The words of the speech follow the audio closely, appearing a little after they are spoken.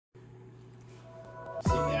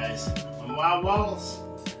guys, I'm Wild Wallace.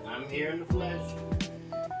 I'm here in the flesh.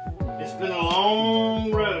 It's been a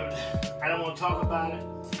long road. I don't want to talk about it.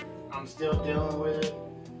 I'm still dealing with it,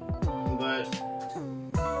 but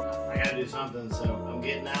I gotta do something, so I'm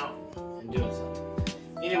getting out and doing something.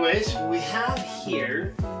 Anyways, we have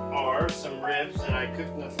here are some ribs that I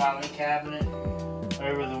cooked in the filing cabinet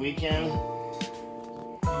over the weekend,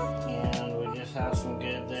 and we just have some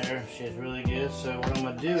good there. Shit's really good. So what I'm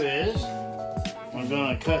gonna do is I'm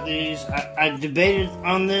gonna cut these. I debated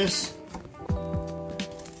on this.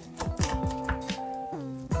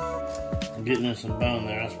 I'm getting in some bone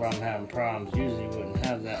there. That's why I'm having problems. Usually wouldn't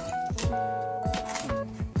have that.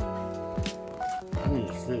 I need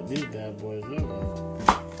to flip these bad boys over.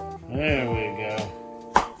 There we go.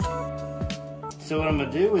 So what I'm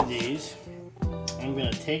gonna do with these, I'm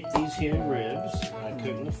gonna take these here ribs that I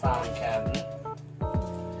cooked in the filing cabinet,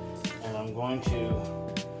 and I'm going to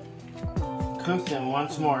cook them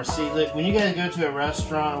once more. See, look, when you guys go to a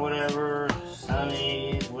restaurant or whatever,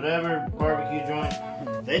 Sonny's, whatever barbecue joint,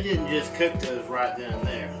 they didn't just cook those right then and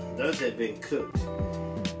there. Those had been cooked,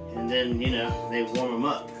 and then, you know, they warm them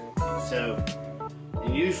up. So,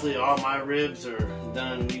 and usually all my ribs are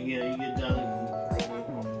done. You know, you get done.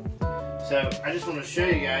 So I just want to show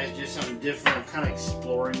you guys just something different. I'm kind of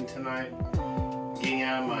exploring tonight, getting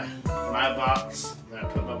out of my box that I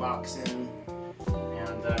put my box in.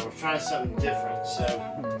 And we're trying something different. So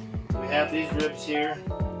we have these ribs here,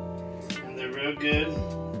 and they're real good.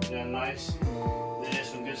 They're nice. They did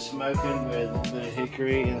some good smoking with a little bit of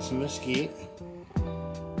hickory and some mesquite.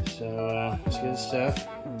 So it's good stuff.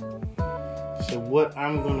 So what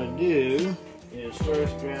I'm gonna do is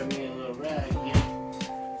first grab me a little rag here.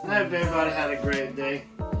 I hope everybody had a great day.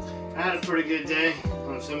 I had a pretty good day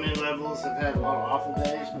on so many levels. I've had a lot of awful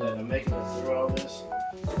days, but I'm making it through all this.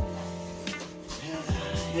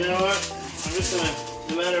 You know what? I'm just gonna,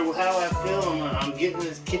 no matter how I feel, I'm getting in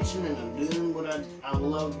this kitchen and I'm doing what I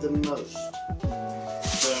love the most.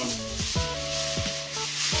 So,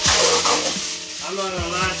 I'm not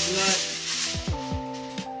gonna lie tonight.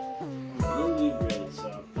 I'm a little inebriated, so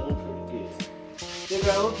I'm feeling pretty good. Still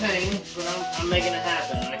got a little pain, but I'm making it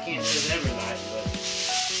happen. I can't do it every night, but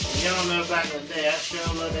y'all know back in the day, I sure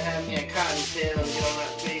love to have me a cottontail and get on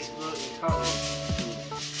that Facebook and call me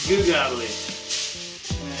goo gobbly.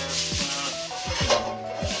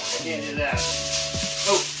 Can't do that.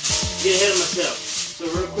 Oh, get ahead of myself. So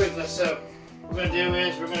real quick, so what we're gonna do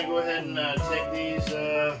is we're gonna go ahead and take these.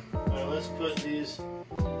 Let's put these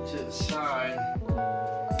to the side.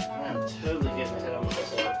 I'm totally getting ahead of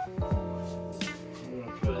myself. I'm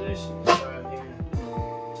gonna put these to the side here.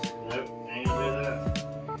 Nope, ain't gonna do that.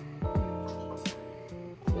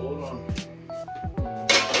 Hold on.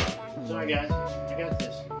 Sorry guys, I got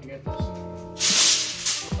this. I got this.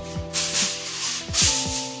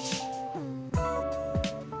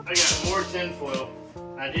 I got more tin foil.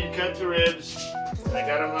 I did cut the ribs. I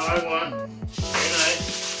got them how I want. Very nice.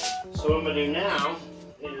 So what I'm gonna do now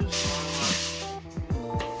is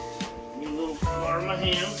give me a little part of my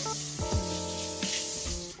hand.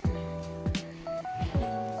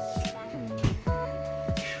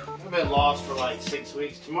 I've been lost for like 6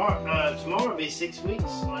 weeks. Tomorrow will be 6 weeks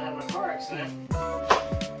when I have my car accident. So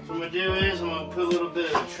what I'm gonna do is I'm gonna put a little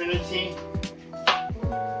bit of Trinity.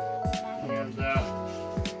 And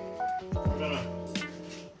we're gonna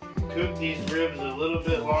cook these ribs a little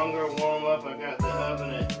bit longer, warm up. I got the oven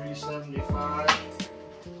at 375.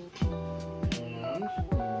 And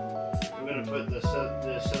we're gonna put the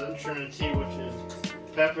Southern Trinity, which is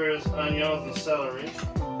peppers, onions, and celery.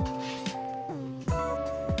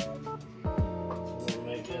 We'll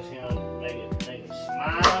make this here, make it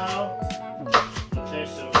smile. It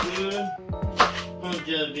tastes so good.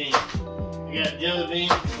 Jelly bean. I got Jelly Bean,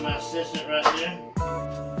 my assistant right there.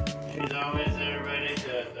 She's always there ready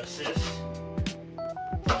to assist.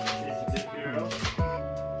 She's a good girl.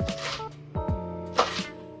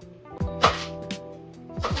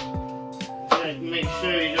 You gotta make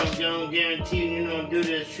sure you don't guarantee you don't do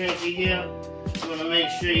this tricky here. You wanna make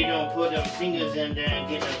sure you don't put them fingers in there and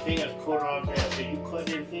get them fingers cut off there. If you cut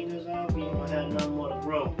them fingers off, you don't have nothing more to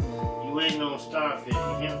grow. You ain't no starfish,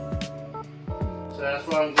 you hear? So that's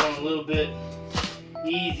why I'm going a little bit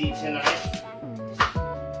easy tonight.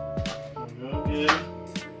 I'm doing good.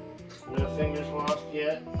 No fingers lost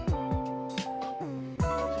yet. See,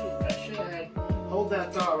 I should have had, hold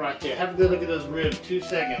that thought right there. Have a good look at those ribs, 2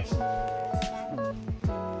 seconds. I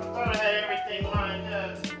thought I had everything lined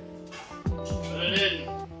up, but I didn't.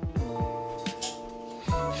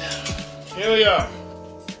 Here we are.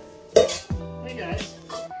 Hey guys.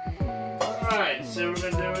 Alright, so we're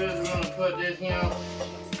going to do is we're going to put this, you know,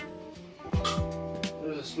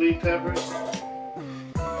 there's a sweet peppers.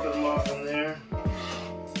 Put them off in there.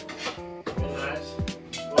 Very nice.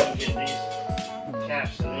 Go ahead and get these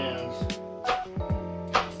caps and ends.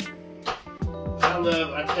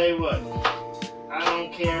 I tell you what, I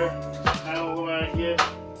don't care how old I get.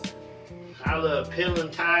 I love peeling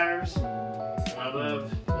tires. And I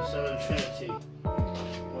love the Southern Trinity,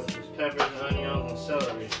 which is peppers, onions, and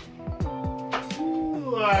celery.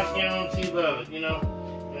 Ooh, I guarantee love it, you know.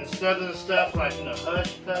 And Southern stuff like, you know,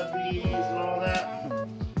 hush puppies and all that,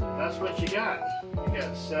 that's what you got. You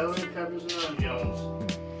got celery, peppers, and onions.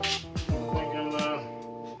 I think I'm,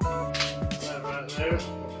 that right there.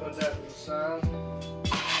 Put that to the side.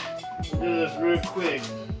 We'll do this real quick.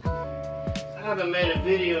 I haven't made a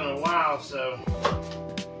video in a while, so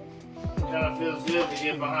it kind of feels good to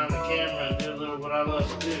get behind the camera and do a little what I love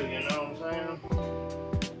to do, you know what I'm saying?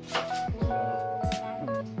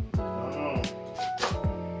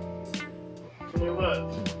 Tell you what,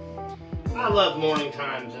 I love morning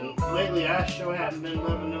times, and lately I sure haven't been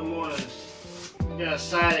loving no mornings. You got a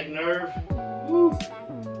sciatic nerve, woo,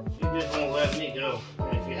 you just won't let me go.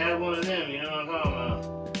 And if you have one of them, you know what I'm talking about.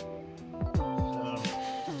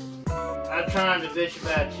 I'm trying to bitch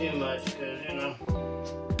about it too much because, you know,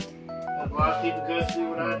 a lot of people go through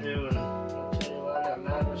what I do, and I'll tell you what, I got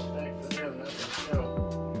mad respect for them. That's for sure.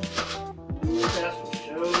 That's for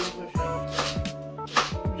sure, for sure.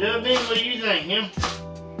 Joe B, what do you think, him?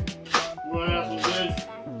 You want to have some good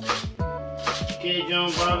Kenny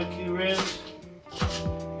Jones barbecue ribs?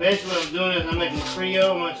 Basically what I'm doing is I'm making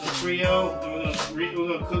Creole. I want some Creole, and we're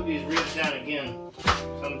gonna cook these ribs down again.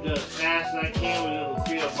 So I'm doing as fast as I can with a little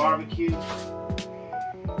Creole barbecue.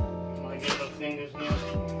 Don't want to get no fingers here.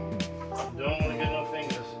 Don't want to get no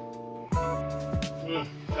fingers.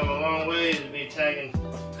 Come a long ways to be cutting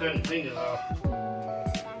fingers off.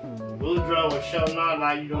 Blue draw with show not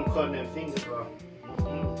like you don't cut them fingers off.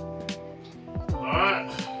 Alright,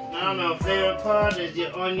 now my favorite part is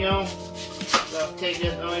the onion. So I'll take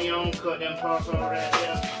this onion, cut them parts off right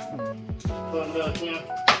there. Put a little here.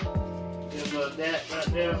 Give a little that right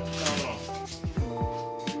there. Come on.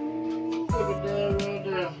 Put it there, right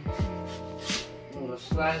there. I'm gonna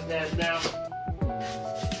slice that down.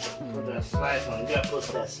 Put that slice on. You gotta put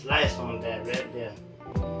that slice on that right there.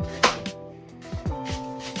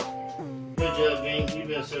 Good job, gang. You've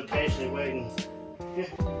been so patiently waiting.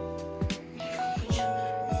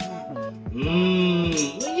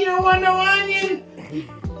 Well, you don't want no onion?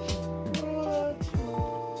 What?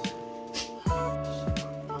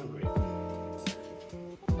 I'm hungry.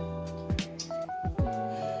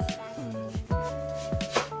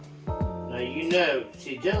 Now you know,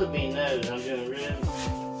 see, Jelly Bean knows I'm doing ribs.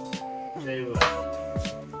 Tell you what,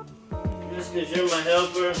 just because you're my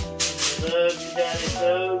helper, I love you, Daddy,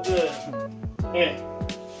 so good. Here,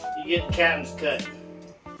 you get the captain's cut.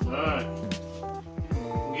 All right.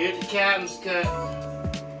 Get the captain's cut.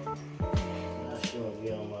 Now she won't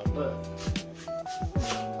get on my butt.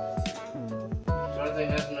 So I think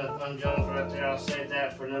that's enough Jones right there. I'll save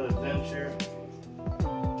that for another adventure.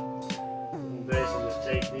 And basically just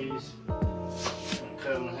take these and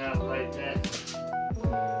cut them in half like that.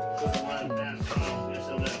 Put them right down. Get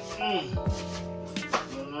some of that.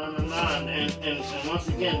 And once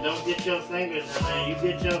again, don't get your fingers in there. You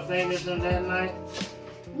get your fingers in that knife,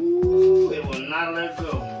 ooh, it will not let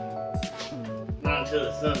go. Not until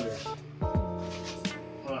it thunders.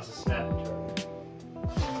 Well, that's a snapping turtle.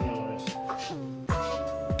 Anyways,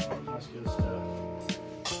 that's good stuff.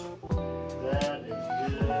 That is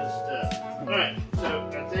good stuff. Alright, so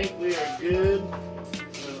I think we are good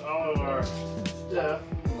with all of our stuff.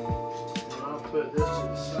 And I'll put this to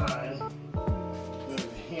the side. Over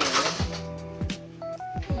here.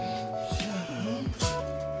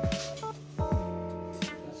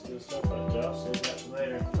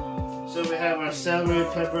 So we have our celery,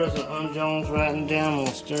 peppers, and onions right down. We'll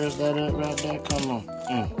stir that up right there. Come on.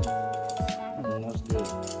 That's good.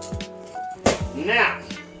 Now,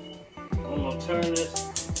 I'm going to turn this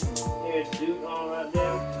here dude on right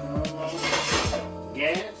there.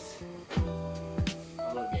 Gas. I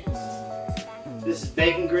love gas. This is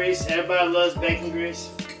bacon grease. Everybody loves bacon grease.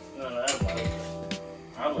 No, everybody.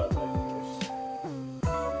 I love bacon grease. I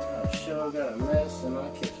sure got a mess in my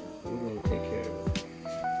kitchen. We're going to take care of it.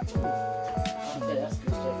 Okay, that's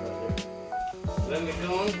good stuff right there. Let me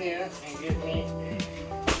go in here and get me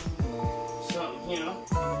something here.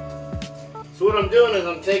 So what I'm doing is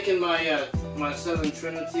I'm taking my my Southern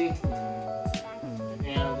Trinity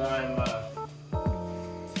and I'm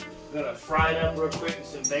gonna fry it up real quick in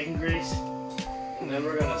some bacon grease, and then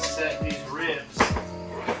we're gonna set these ribs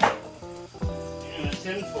in a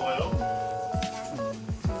tin foil.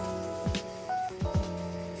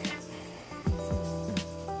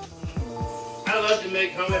 I love to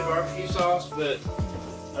make homemade barbecue sauce, but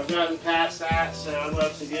I've gotten past that, so I'd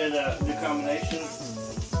love to get a new combination of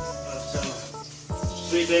some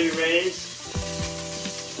Sweet Baby Ray's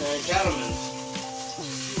and Cattleman's.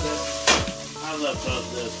 I love both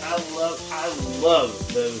of those. I love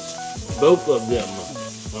those, both of them.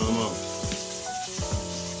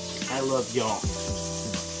 I love y'all.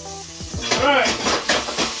 Alright.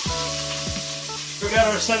 We got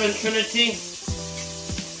our 7 Trinity.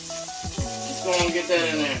 Let's go and get that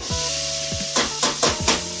in there.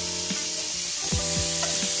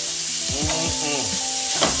 Oh,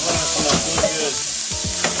 that smells so good.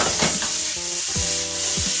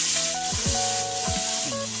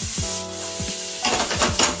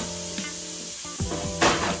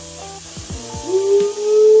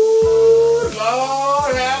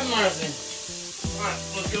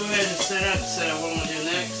 Set up what I'm going to do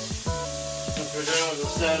next. Once we're done with the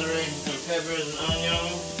celery and peppers and onion,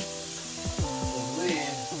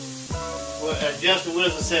 what Justin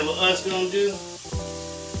Wilson said, what us going to do,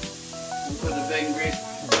 we put the bacon grease.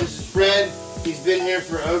 This is Fred. He's been here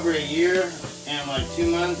for over a year and like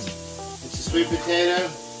 2 months. It's a sweet potato.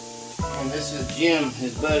 And this is Jim,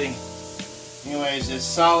 his buddy. Anyways, it's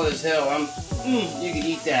solid as hell. You can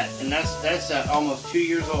eat that. And that's almost 2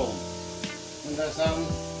 years old. Isn't that something?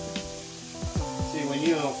 See, when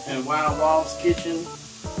you're in Wild Wall's kitchen,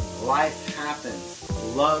 life happens.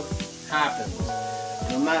 Love happens.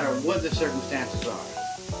 No matter what the circumstances are.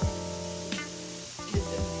 Get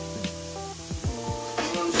that.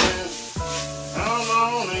 You know what I'm saying? Come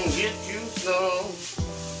on and get you some.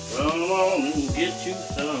 Come on and get you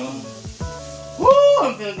some. Woo!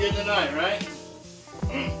 I'm feeling good tonight, right?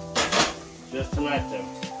 Just tonight, though.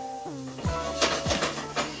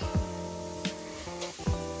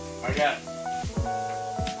 I got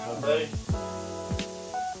my buddy.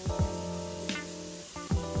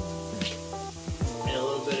 And a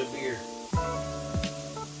little bit of beer.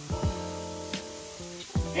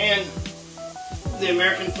 And the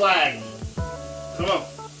American flag. Come on.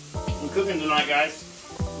 I'm cooking tonight, guys.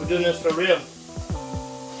 We're doing this for real.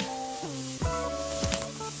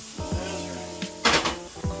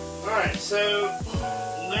 Alright, so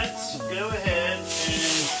let's go ahead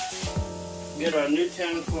and get our new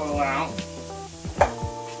tin foil out.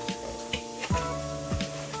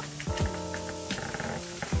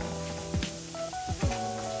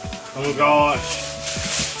 Oh my gosh.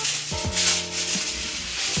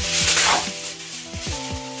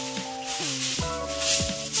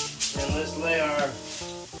 And let's lay our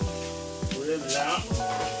ribs out.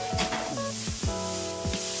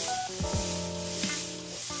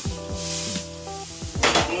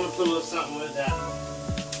 I'm going to put a little something with that.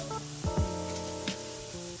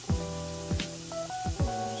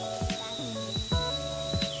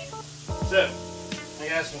 So, I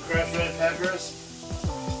got some crushed red peppers.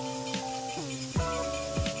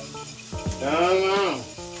 Come on.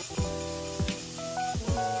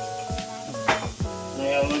 I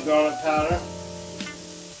got a little garlic powder.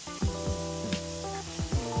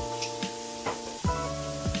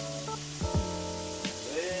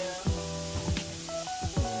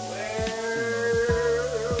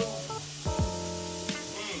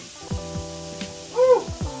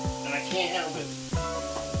 And I can't help it.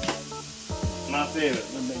 My favorite,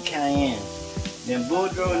 a little bit of cayenne. Then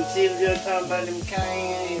Boudreaux and Sylvia talking about them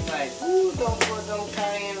cayenne. He's like, ooh, don't put them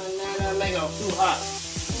cayenne in there. That'll make it too hot.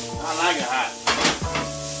 I like it hot.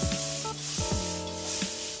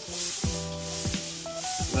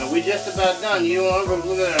 Well, we just about done. You don't want to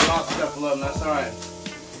look at that. I lost a couple of them. That's all right.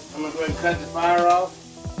 I'm going to go ahead and cut the fire off.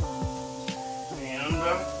 And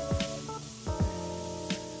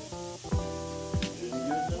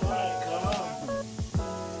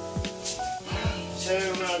so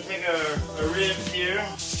we're going to take our ribs here,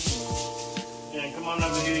 and come on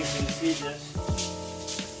over here, you can see this.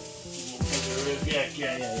 Take our ribs.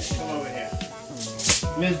 Yeah. Come over here.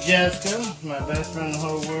 Miss Jessica, my best friend in the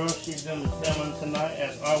whole world, she's doing the filming tonight.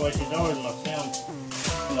 As always, she's always my film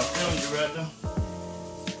director.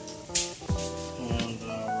 And look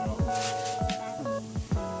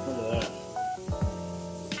at that.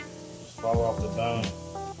 Just fall off the bone.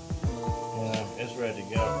 You know, it's ready to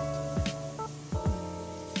go.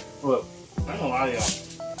 Look, I'm gonna lie to y'all.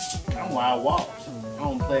 I'm Wild Walls. I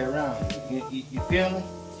don't play around. You feel me?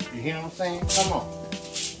 You hear what I'm saying? Come on.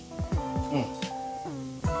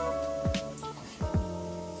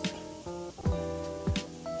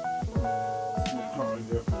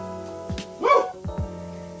 Woo!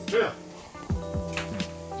 Yeah.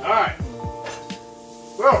 Alright.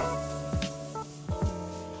 Well,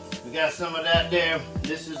 we got some of that there.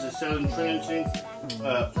 This is the Southern Trinity.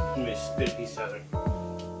 Let me spit a piece out of it.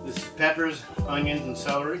 This is peppers, onions, and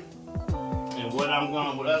celery. And what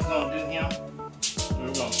us gonna do here,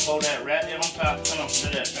 we're gonna pull that right there on top. Come on, do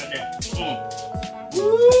that right there. Woo!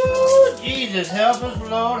 Jesus, help us,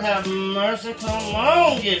 Lord, have mercy. Come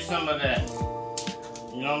on, get some of that.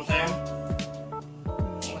 You know what I'm saying?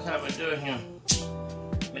 That's how we do it here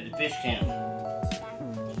with the fish can.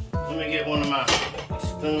 Let me get one of my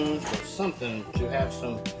spoons or something to have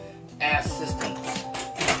some assistance.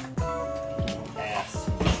 Ass.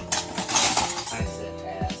 I said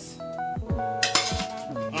ass.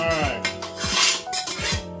 Alright.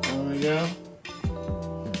 There we go.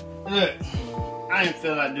 Look, I didn't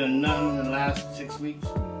feel like doing nothing in the last 6 weeks.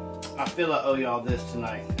 I feel I owe y'all this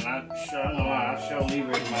tonight. And I don't know why, I sure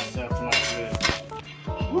liberated myself tonight good.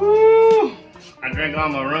 Woo! I drank all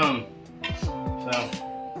my rum. So,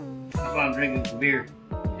 that's why I'm drinking some beer.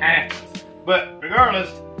 But regardless,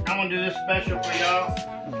 I'm gonna do this special for y'all.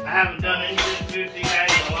 I haven't done any of this food for you guys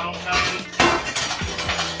in a long time.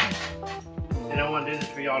 And I want to do this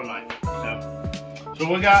for y'all tonight. So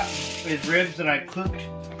what we got is ribs that I cooked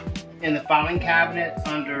in the filing cabinet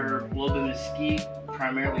under a little bit of mesquite,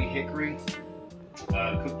 primarily hickory.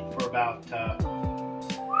 Cooked it for about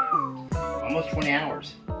almost 20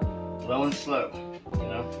 hours. Low and slow, you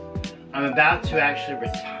know. I'm about to actually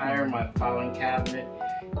retire my filing cabinet,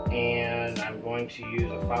 and I'm going to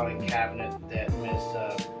use a filing cabinet that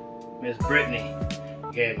Miss Brittany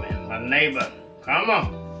gave me, my neighbor. Come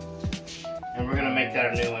on. And we're gonna make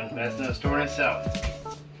that a new one. That's in the store in itself.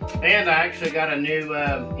 And I actually got a new,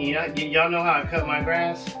 y'all know how I cut my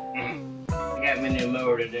grass? I got me a new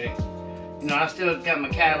mower today. You know, I still got my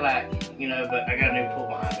Cadillac, you know, but I got a new pull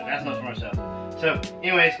behind it. That's not for myself. So,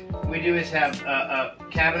 anyways, we do is have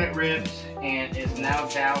cabinet ribs, and it's now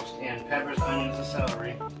doused in peppers, onions, and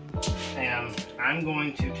celery. And I'm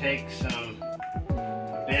going to take some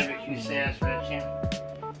barbecue sassafras,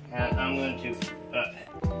 and I'm going to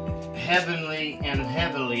heavily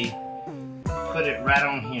put it right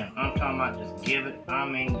on here. I'm talking about just give it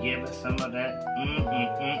some of that.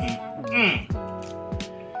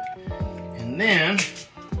 And then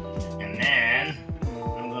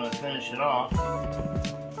I'm going to finish it off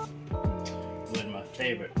with my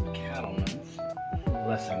favorite Cattleman's,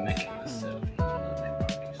 unless I make it myself.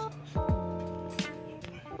 Barbecue sauce.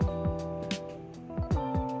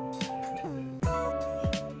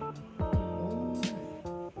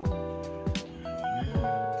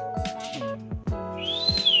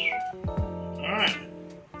 Alright.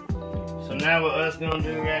 So now what us gonna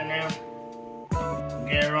do right now,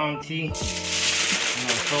 get our own tea. I'm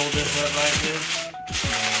gonna fold this up like this.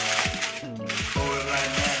 Fold it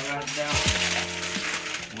like that, right down.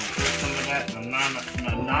 I'm gonna put some of that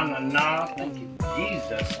na thank you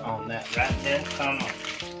Jesus on that right there. Come on.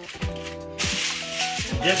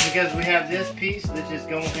 And just because we have this piece, let's just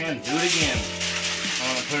go ahead and do it again.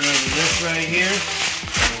 I'm gonna put it over this right here.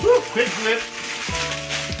 Woo, quick flip.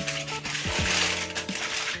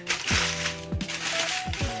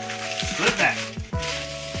 Flip back.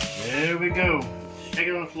 There we go. Shake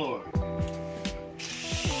it on the floor.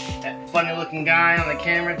 That funny looking guy on the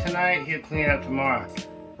camera tonight, he'll clean it up tomorrow.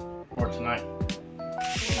 Or tonight.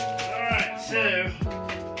 Alright, so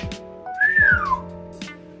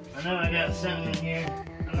I know I got something in here.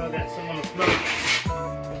 I know I got some on the floor.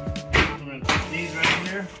 I'm gonna put these right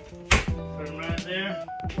here. Put them right there.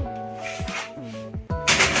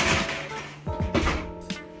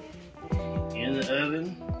 In the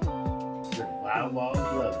oven. Wild Walls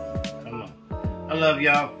love it. Come on. I love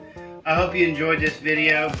y'all. I hope you enjoyed this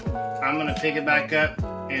video. I'm gonna pick it back up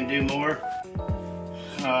and do more.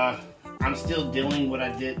 I'm still dealing what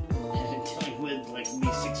I did dealing with like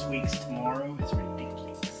maybe 6 weeks tomorrow. It's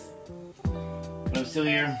ridiculous. But I'm still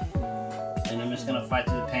here, and I'm just gonna fight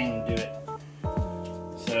through the pain and do it.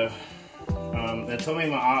 So they told me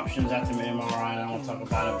my options after my MRI, and I won't talk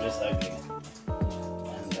about it, but it's ugly.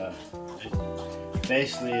 And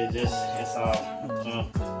basically it's all,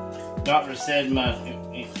 doctor said it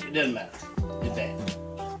doesn't matter. It's bad.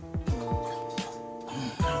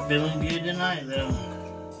 I'm feeling good tonight though.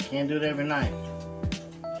 Can't do it every night.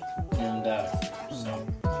 And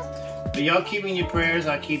but y'all keep me in your prayers.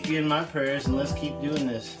 I keep you in my prayers, and let's keep doing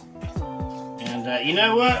this. And you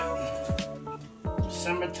know what?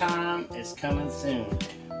 Summertime is coming soon.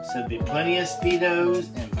 So there'll be plenty of Speedos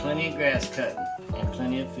and plenty of grass cutting and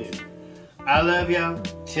plenty of food. I love y'all.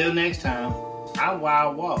 Till next time, I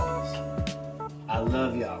Wild Walls. I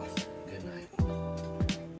love y'all.